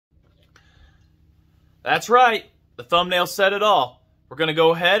That's right. The thumbnail said it all. We're going to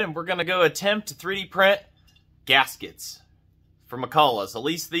go ahead and we're going to go attempt to 3D print gaskets for McCullough's, at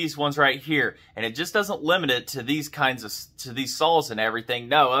least these ones right here. And it just doesn't limit it to these kinds of, to these saws and everything.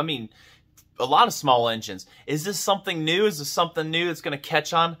 No, I mean, a lot of small engines. Is this something new? Is this something new that's going to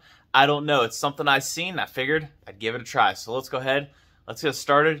catch on? I don't know. It's something I've seen. I figured I'd give it a try. So let's go ahead. Let's get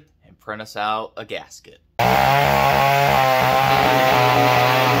started and print us out a gasket.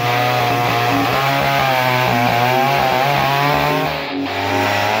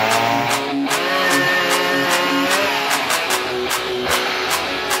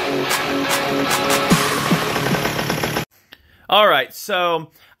 All right,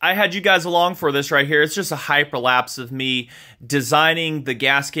 so I had you guys along for this right here. It's just a hyperlapse of me designing the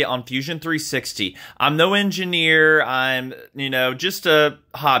gasket on Fusion 360. I'm no engineer. I'm, just a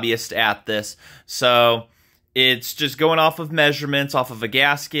hobbyist at this. So it's just going off of measurements, off of a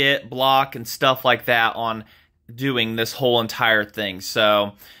gasket, block, and stuff like that on doing this whole entire thing.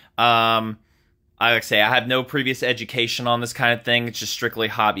 So, like I say, I have no previous education on this kind of thing. It's just strictly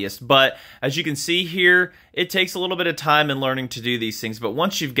hobbyist. But as you can see here, it takes a little bit of time and learning to do these things. But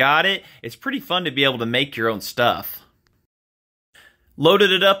once you've got it, it's pretty fun to be able to make your own stuff.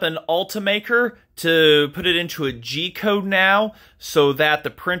 Loaded it up in Ultimaker to put it into a G-code now so that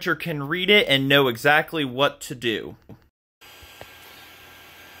the printer can read it and know exactly what to do.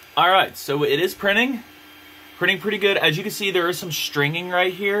 Alright, so it is printing. Printing pretty good. As you can see, there is some stringing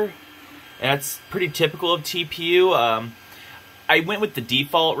right here. That's pretty typical of TPU. I went with the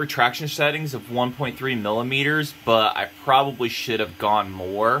default retraction settings of 1.3 millimeters, but I probably should have gone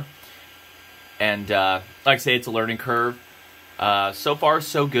more. And like I say, it's a learning curve. So far,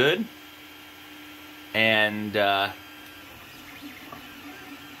 so good. And like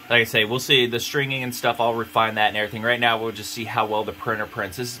I say, we'll see the stringing and stuff. I'll refine that and everything. Right now, we'll just see how well the printer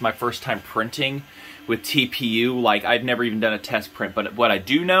prints. This is my first time printing with TPU. Like, I've never even done a test print, but what I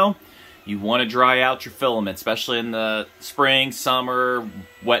do know, you want to dry out your filament, especially in the spring, summer,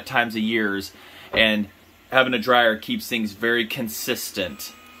 wet times of years. And having a dryer keeps things very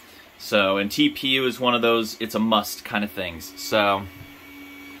consistent. So, and TPU is one of those, it's a must kind of things. So,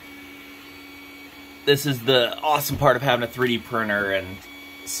 this is the awesome part of having a 3D printer and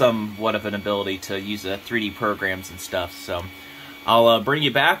somewhat of an ability to use 3D programs and stuff. So, I'll bring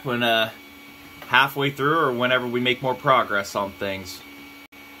you back when halfway through or whenever we make more progress on things.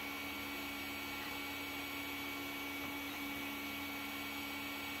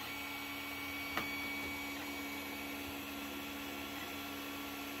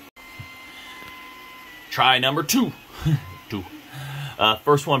 Try number two.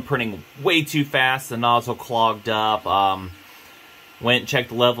 First one printing way too fast. The nozzle clogged up. Went and checked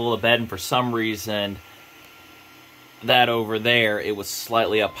the level of the bed, and for some reason, that over there, it was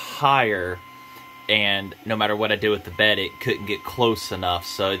slightly up higher. And no matter what I did with the bed, it couldn't get close enough.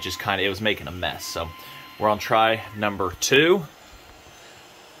 So it just it was making a mess. So we're on try number two.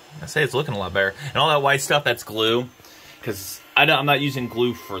 I say it's looking a lot better. And all that white stuff, that's glue. Because I'm not using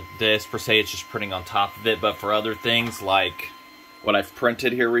glue for this per se, it's just printing on top of it. But for other things like what I've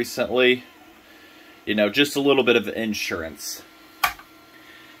printed here recently, just a little bit of insurance,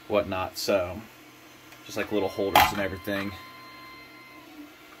 whatnot. So, just like little holders and everything.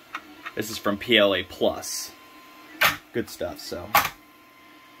 This is from PLA Plus. Good stuff. So,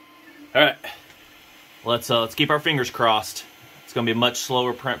 all right, let's keep our fingers crossed. It's gonna be a much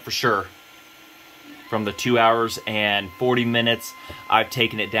slower print for sure. From the 2 hours and 40 minutes, I've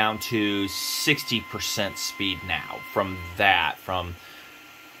taken it down to 60% speed now. From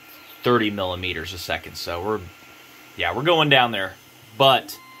 30 millimeters a second. So we're going down there,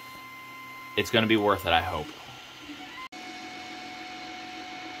 but it's going to be worth it, I hope.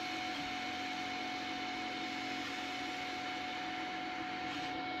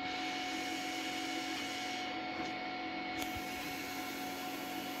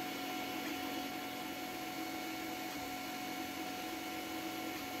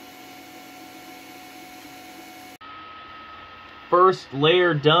 First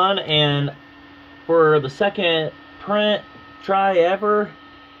layer done, and for the second print try ever,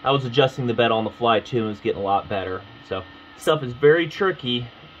 I was adjusting the bed on the fly too, and it was getting a lot better. So stuff is very tricky,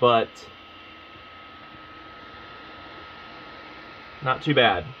 but not too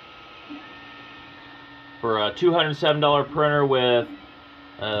bad. For a $207 printer with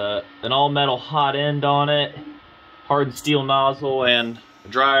an all metal hot end on it, hardened steel nozzle, and a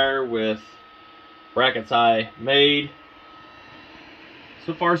dryer with brackets I made.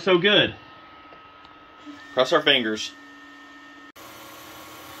 So far, so good. Cross our fingers.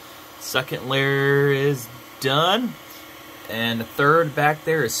 Second layer is done, and the third back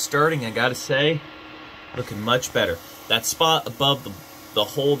there is starting. I gotta say, Looking much better. That spot above the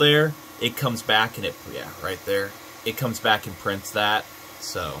hole there, it comes back and yeah, right there. It comes back and prints that,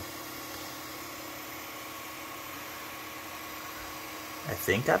 so. I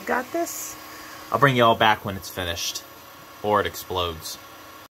think I've got this. I'll bring you all back when it's finished, or it explodes.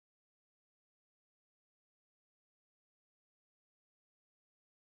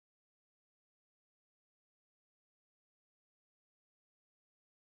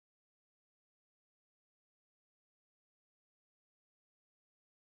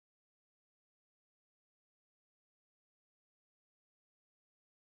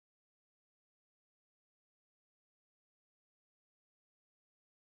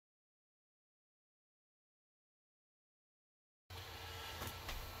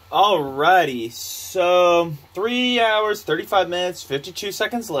 Alrighty, so 3 hours, 35 minutes, 52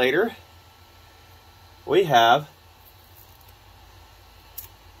 seconds later, we have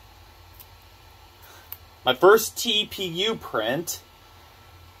my first TPU print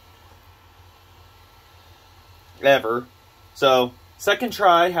ever. So, second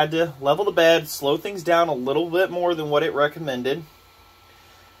try, had to level the bed, slow things down a little bit more than what it recommended.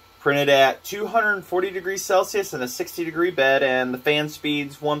 Printed at 240 degrees Celsius and a 60 degree bed, and the fan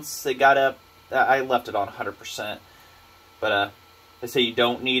speeds, once it got up, I left it on 100%. But they say you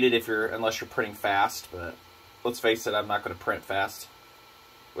don't need it unless you're printing fast, but let's face it, I'm not going to print fast,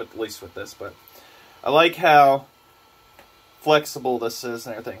 at least with this, but I like how flexible this is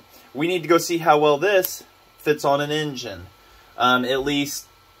and everything. We need to go see how well this fits on an engine, at least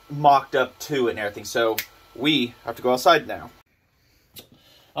mocked up to it and everything, so we have to go outside now.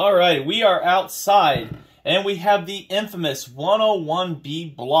 Alright, we are outside, and we have the infamous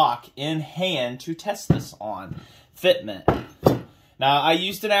 101B block in hand to test this on fitment. Now, I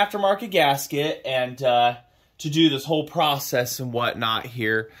used an aftermarket gasket and to do this whole process and whatnot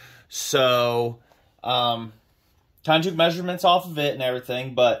here, so kind of took measurements off of it and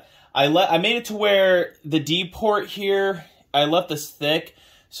everything, but I made it to where the D port here, I left this thick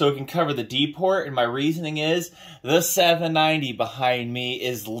so it can cover the D port, and my reasoning is the 790 behind me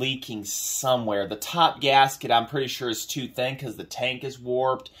is leaking somewhere. The top gasket, I'm pretty sure, is too thin because the tank is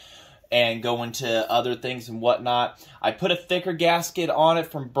warped and going to other things and whatnot. I put a thicker gasket on it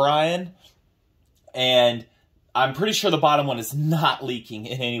from Brian, and I'm pretty sure the bottom one is not leaking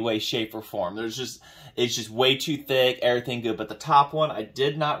in any way, shape, or form. It's just way too thick, everything good. But the top one, I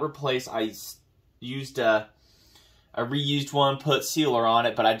did not replace. I reused one, put sealer on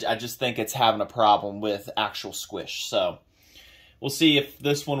it, but I just think it's having a problem with actual squish. So we'll see if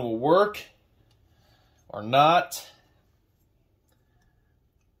this one will work or not.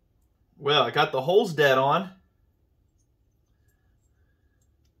 Well, I got the holes dead on.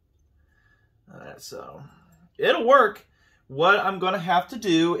 So it'll work. What I'm going to have to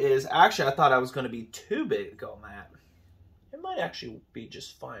do is, actually, I thought I was going to be too big on that. It might actually be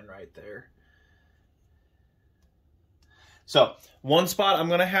just fine right there. So, one spot I'm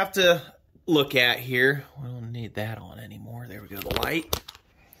going to have to look at here. We don't need that on anymore. There we go, the light.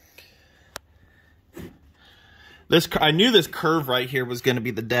 I knew this curve right here was going to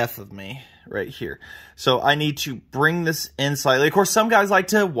be the death of me, right here. So, I need to bring this in slightly. Of course, some guys like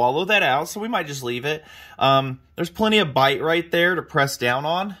to wallow that out, so we might just leave it. There's plenty of bite right there to press down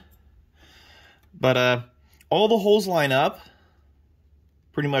on. But all the holes line up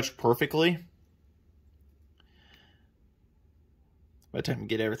pretty much perfectly. By the time you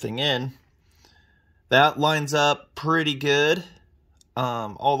get everything in, that lines up pretty good.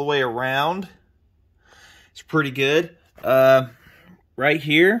 All the way around, it's pretty good. Right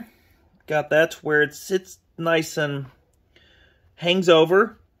here, got that to where it sits nice and hangs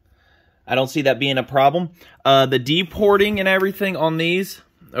over. I don't see that being a problem. The D-porting and everything on these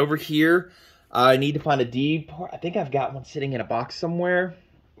over here, I need to find a D-port. I think I've got one sitting in a box somewhere.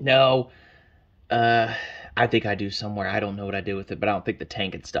 No, I think I do somewhere. I don't know what I did with it, but I don't think the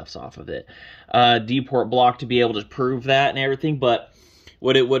tank and stuff's off of it. D-port block to be able to prove that and everything, but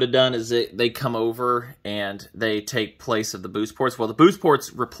what it would have done is they come over and they take place of the boost ports. Well, the boost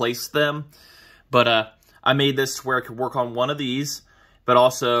ports replace them, but I made this to where I could work on one of these, but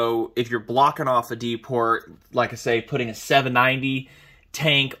also if you're blocking off a D-port, like I say, putting a 790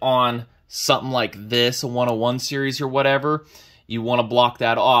 tank on something like this, a 101 series or whatever, you want to block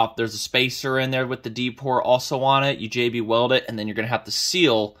that off. There's a spacer in there with the D-port also on it. You JB weld it, and then you're going to have to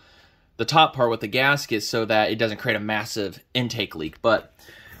seal the top part with the gasket so that it doesn't create a massive intake leak. But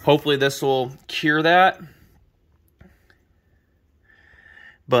hopefully this will cure that.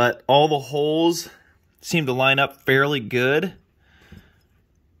 But all the holes seem to line up fairly good,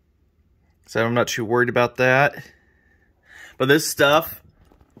 so I'm not too worried about that. But this stuff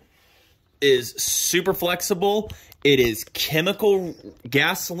is super flexible. It is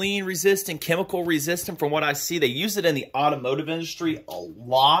gasoline resistant, chemical resistant from what I see. They use it in the automotive industry a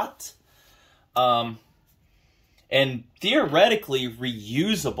lot. And theoretically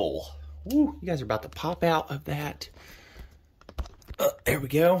reusable. Ooh, you guys are about to pop out of that. There we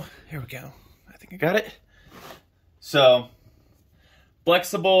go. There we go. I think I got it. So,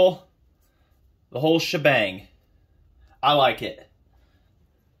 flexible, the whole shebang. I like it.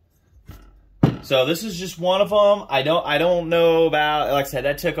 So this is just one of them. I don't know about, like I said,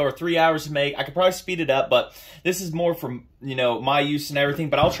 that took over 3 hours to make. I could probably speed it up, but this is more for, you know, my use and everything.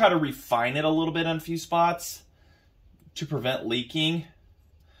 But I'll try to refine it a little bit on a few spots to prevent leaking.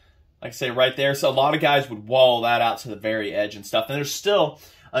 Like I say, right there. So a lot of guys would wall that out to the very edge and stuff. And there's still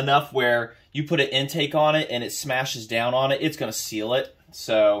enough where you put an intake on it and it smashes down on it. It's going to seal it.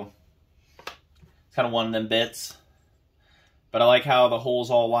 So it's kind of one of them bits. But I like how the holes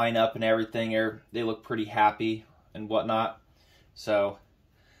all line up and everything. They look pretty happy and whatnot. So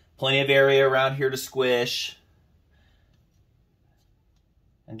plenty of area around here to squish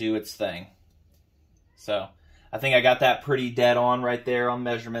and do its thing. So I think I got that pretty dead on right there on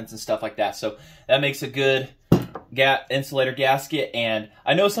measurements and stuff like that. So that makes a good insulator gasket. And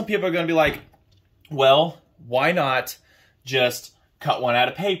I know some people are going to be like, well, why not just cut one out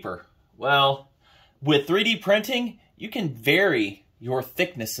of paper? Well, with 3D printing, you can vary your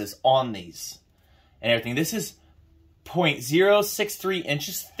thicknesses on these and everything. This is 0.063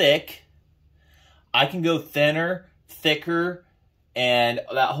 inches thick. I can go thinner, thicker, and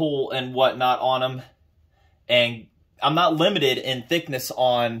that whole and whatnot on them. And I'm not limited in thickness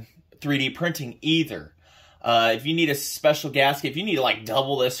on 3D printing either. If you need a special gasket, if you need to like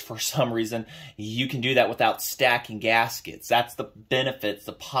double this for some reason, you can do that without stacking gaskets. That's the benefits,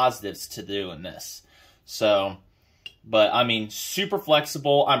 the positives to doing this. So, but I mean, super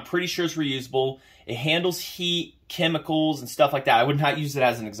flexible. I'm pretty sure it's reusable. It handles heat, chemicals, and stuff like that. I would not use it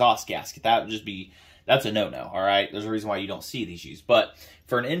as an exhaust gasket. That would just be, that's a no-no, all right? There's a reason why you don't see these used. But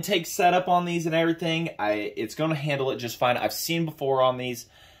for an intake setup on these and everything, it's going to handle it just fine. I've seen before on these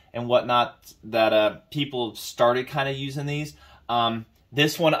and whatnot that people started kind of using these.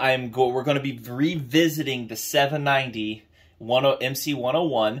 This one, we're going to be revisiting the 790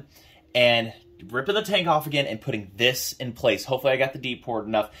 MC101 and ripping the tank off again and putting this in place. Hopefully I got the deep port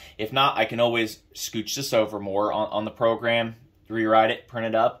enough. If not, I can always scooch this over more on the program, rewrite it, print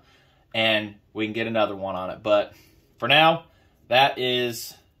it up, and we can get another one on it. But for now, that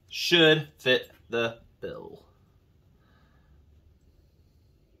should fit the bill.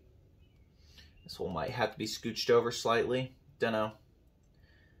 This one might have to be scooched over slightly. Don't know.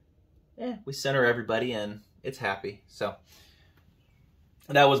 We center everybody and it's happy. So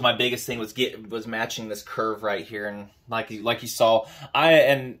that was my biggest thing, was matching this curve right here. And like you saw,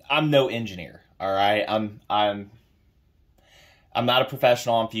 I'm no engineer. All right, I'm not a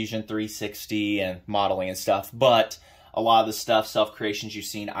professional on Fusion 360 and modeling and stuff, but a lot of the stuff, self-creations you've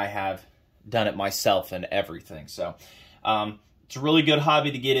seen, I have done it myself and everything. So it's a really good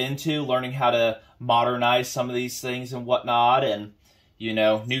hobby to get into, learning how to modernize some of these things and whatnot, and, you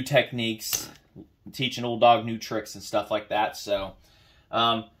know, new techniques, teaching old dog new tricks and stuff like that. So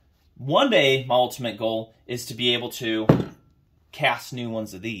one day, my ultimate goal is to be able to cast new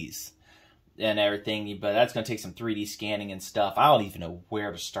ones of these and everything, but that's going to take some 3D scanning and stuff. I don't even know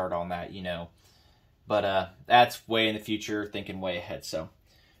where to start on that, you know. But that's way in the future, thinking way ahead. So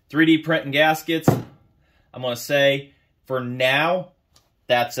 3D printing gaskets, I'm going to say for now,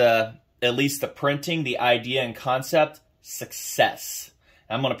 that's at least the printing, the idea and concept, success.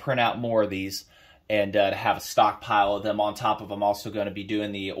 I'm going to print out more of these and to have a stockpile of them. On top of them, also going to be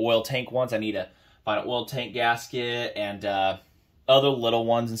doing the oil tank ones. I need to find an oil tank gasket and other little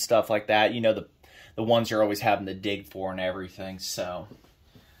ones and stuff like that. You know, the ones you're always having to dig for and everything. So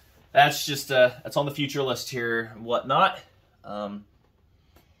that's just that's on the future list here and whatnot.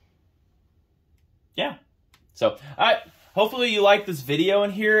 Yeah. So, all right. Hopefully you like this video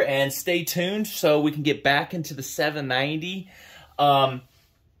in here, and stay tuned so we can get back into the 790. By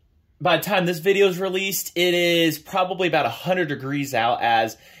the time this video is released, it is probably about 100 degrees out,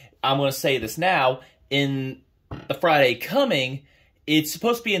 as I'm going to say this now. In the Friday coming, it's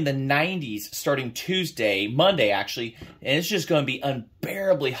supposed to be in the 90s starting Monday actually, and it's just going to be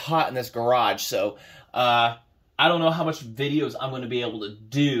unbearably hot in this garage. So I don't know how much videos I'm going to be able to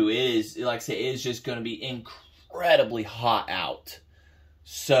do. It is, like I say, it is just going to be incredibly hot out.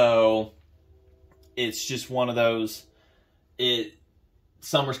 So it's just one of those,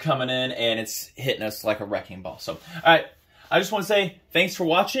 summer's coming in and it's hitting us like a wrecking ball. So, all right, I just want to say thanks for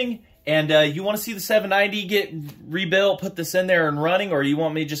watching, And you want to see the 790 get rebuilt, put this in there and running, or you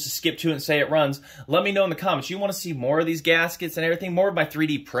want me just to skip to it and say it runs? Let me know in the comments. You want to see more of these gaskets and everything, more of my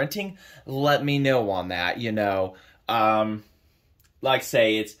 3D printing? Let me know on that, you know. Like I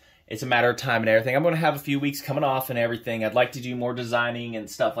say, it's a matter of time and everything. I'm going to have a few weeks coming off and everything. I'd like to do more designing and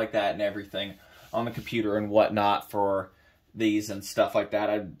stuff like that and everything on the computer and whatnot for these and stuff like that.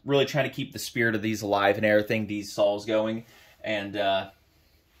 I'm really trying to keep the spirit of these alive and everything, these saws going. And,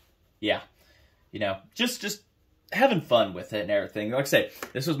 yeah, you know, just having fun with it and everything. Like I say,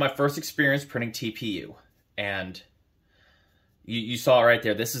 this was my first experience printing TPU. And you saw it right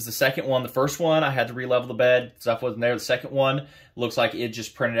there. This is the second one. The first one, I had to re-level the bed. Stuff wasn't there. The second one looks like it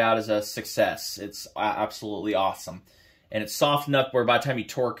just printed out as a success. It's absolutely awesome. And it's soft enough where by the time you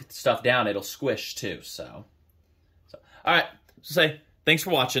torque stuff down, it'll squish too. So all right. So say, thanks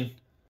for watching.